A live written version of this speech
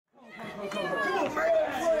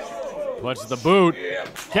Puts the boot.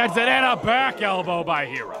 Gets it in a back elbow by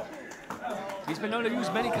Hero. He's been known to use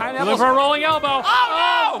many kind of elbows. Deliver a rolling elbow.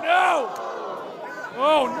 Oh, no!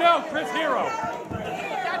 Oh, no, Chris Hero.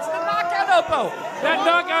 That's the knockout elbow. That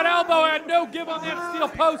knockout elbow had no give on that steel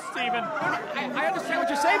post, Steven. I understand what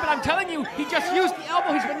you're saying, but I'm telling you, he just used the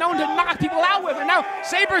elbow he's been known to knock people out with. And now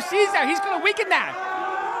Sabre sees that. He's going to weaken that.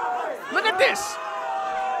 Look at this.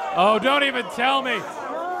 Oh, don't even tell me.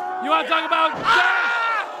 You want to talk about dirty?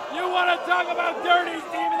 You want to talk about dirty,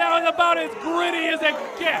 Steven? That was about as gritty as it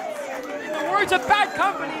gets. In the words of Bad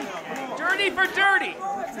Company, dirty for dirty.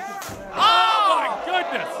 Oh, my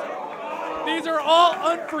goodness. These are all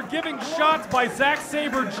unforgiving shots by Zack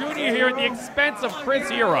Sabre Jr. here at the expense of Chris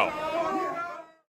Hero.